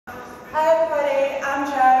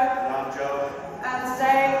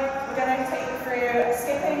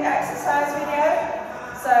skipping exercise video.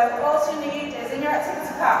 So all you need is in your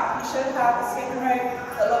activity pack, you should have a skipping rope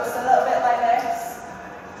that looks a little bit like this.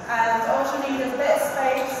 And all you need is a bit of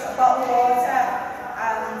space, a bottle of water,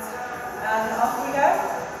 and off we go.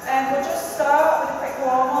 And we'll just start with a quick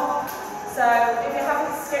warm-up. So if you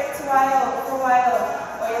haven't skipped for a while,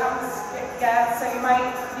 or you haven't skipped yet, so you might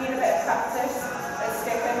need a bit of practice at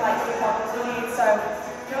skipping like you probably need. So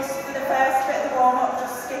just for the first bit of the warm-up,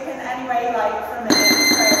 just skipping any way you like for a minute.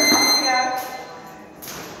 So off we go.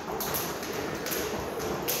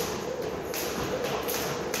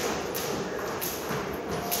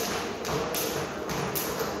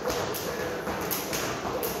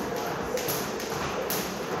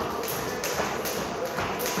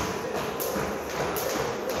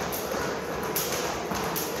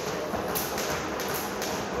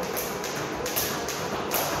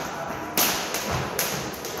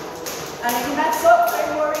 And if you mess up,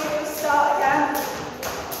 don't worry, just start again.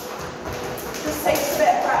 Just takes a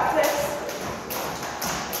bit of practice.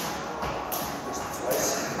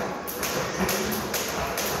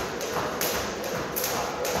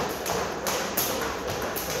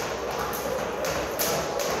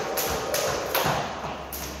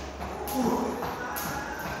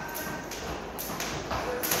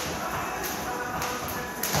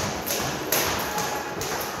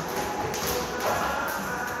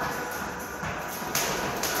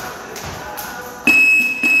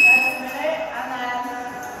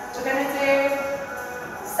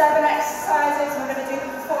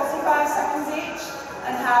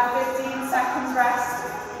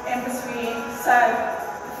 So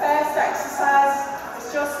the first exercise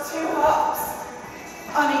is just 2 hops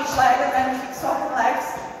on each leg and then keep swapping legs.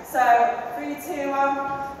 So 3, 2, 1,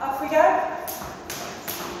 off we go.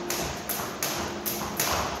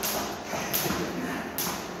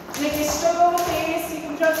 And if you struggle with these, you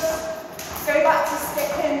can just go back to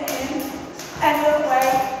skipping in any other way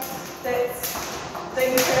that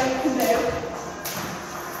you can do.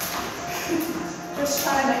 Just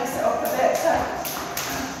try and mix it up a bit. So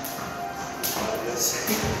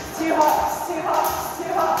 2 hops, 2 hops, 2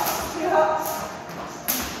 hops, 2 hops.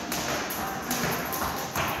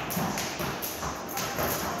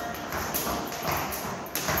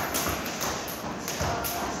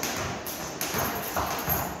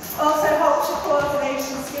 Also helps your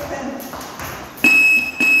coordination skipping.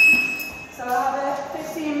 So I'll have a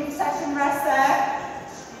 15-second rest there.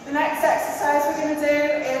 The next exercise we're going to do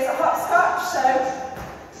is a hopscotch. So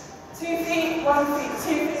 2 feet, 1 feet,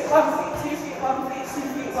 2 feet, 1 feet, 2 feet, 1 feet, 2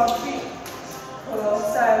 feet, 1 feet. Cool.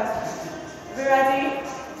 So, are we ready?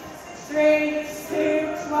 3,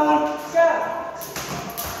 2, 1, go.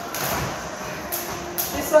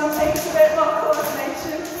 This one takes a bit more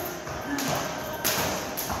coordination.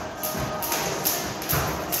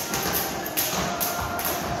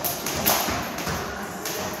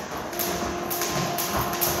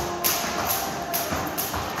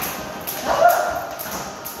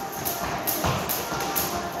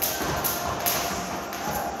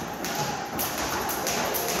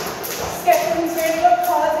 Skipping's really good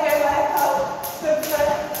cardio workout, good for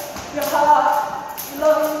your heart, your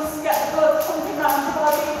lungs, get the blood pumping around your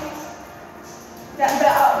body, get a bit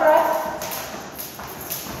out of breath.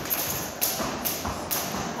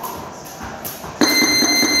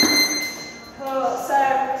 Cool, so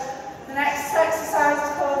the next exercise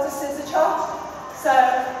is called a scissor chop. So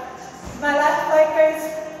my left leg goes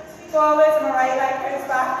forward and my right leg goes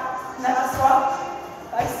back, and then I swap,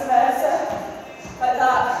 vice versa, like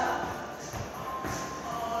that.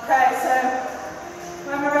 Okay, so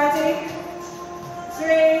when we're ready,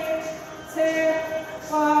 3, 2,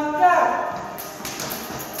 1, go.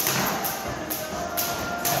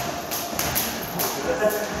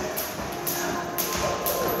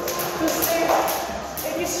 Just do,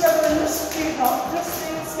 if you're struggling, just do not, just do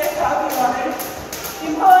skip however you want to. The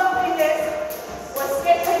important thing is, we're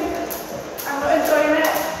skipping and we're enjoying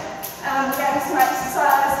it and we're getting some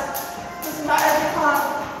exercise. Doesn't matter if you can't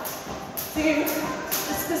do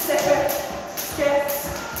the specific skips.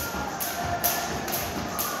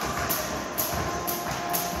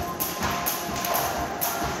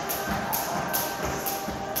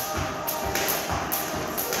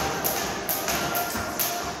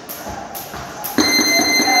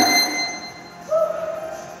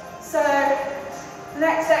 So the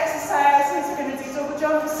next exercise is we're going to do double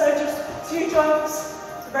jumps, so just 2 jumps,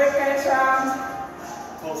 so both goes around.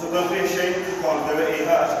 Also don't be ashamed if you can't do it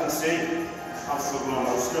either, as you can see. I'm struggling on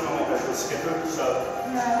most of them, I'm not good at skipping, so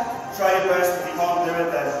Yeah. try your best. If you can't do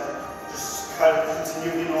it, then just kind of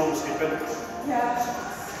continue your normal skipping. Yeah.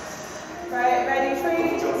 Right, ready,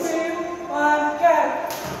 3, 2, 1, go.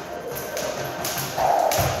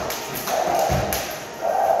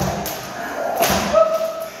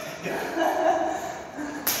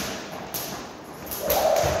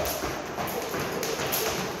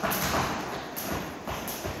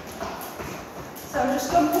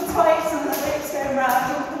 just jumping twice and the loops going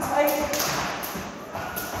round, jumping twice.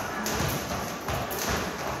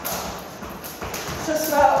 Just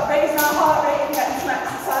about raising our heart rate and getting some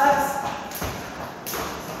exercise.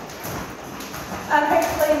 And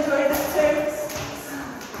hopefully enjoying it too.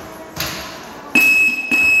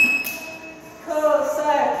 Cool, so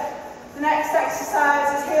the next exercise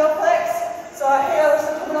is heel flicks. So our heels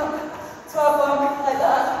are coming up to our bum like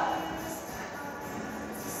that.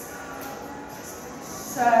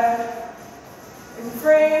 So, in 3,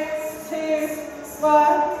 2, 1,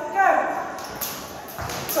 go.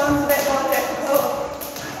 This one's a bit more difficult.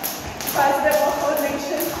 Requires a bit more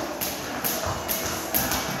coordination.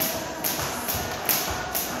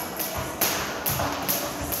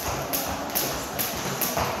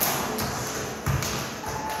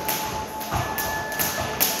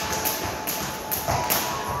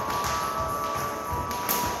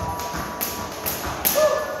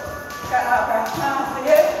 Get that breath now for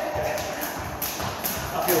you.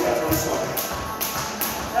 I feel better on this one.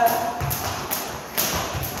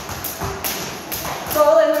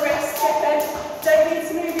 Roll in the wrist, skipping. Don't need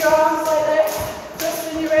to move your arms like this, just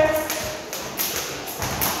in your wrist.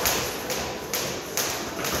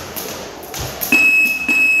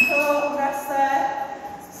 Cool, rest there.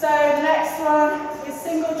 So the next one is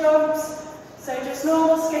single jumps. So just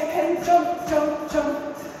normal skipping, jump, jump,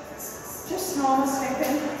 jump. Just normal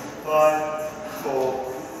skipping. 5,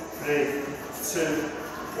 4, 3, 2,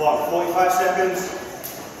 1. 45 seconds.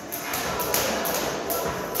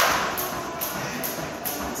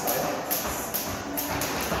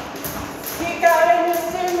 Keep going, you're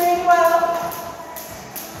doing really well.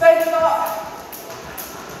 We've only got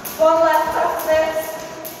one left after this.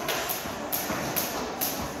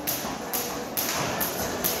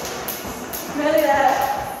 Nearly there.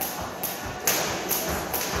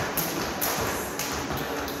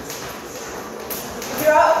 If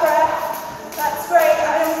you're out of breath, that's great, I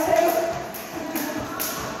am too.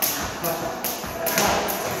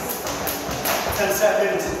 10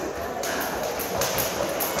 seconds.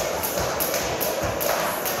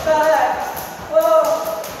 5, 4,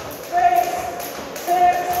 3, 2,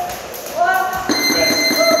 1.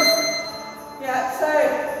 Yeah, so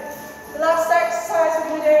the last exercise we're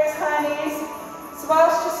going to do is high knees. So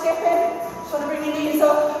whilst you're skipping, just want to bring your knees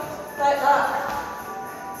up like that.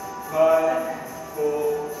 5, 4,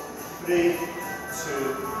 3, 2,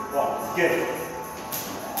 1. Good.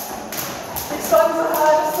 This one's the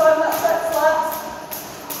hardest one, that's what's last.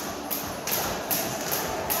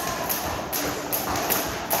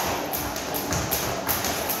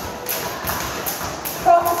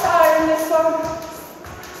 Proper tire in this one.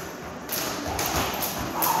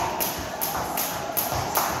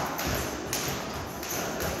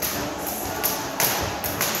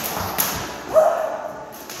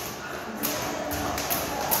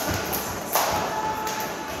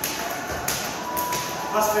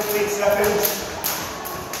 Last 15 seconds.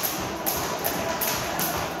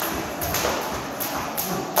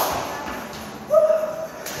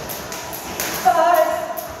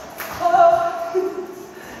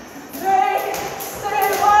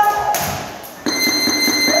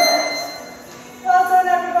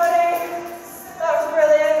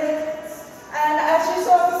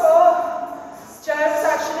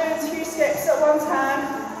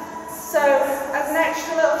 So, as an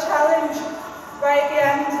extra little challenge, right at the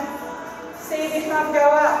end, see if you can have a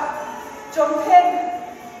go at jumping,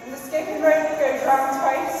 and the skipping rope goes round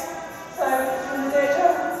twice. So, I'm going to do it,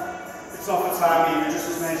 Joe. It's not for time, either, just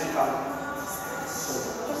as many as you can.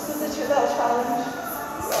 Just as a little challenge.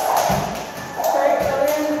 Great,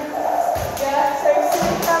 brilliant. Yeah, so see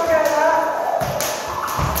if you can have a go at that.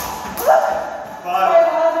 5,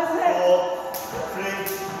 4, 3,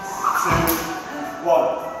 2,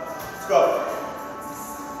 1. Let's go.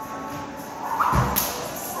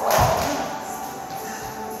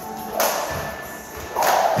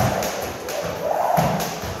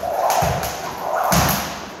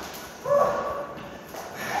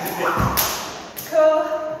 Cool.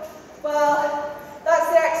 Well, that's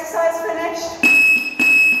the exercise finished.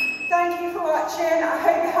 Thank you for watching. I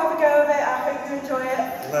hope you have a go of it. I hope you enjoy it.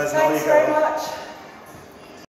 Let us know how you Thanks very go. much.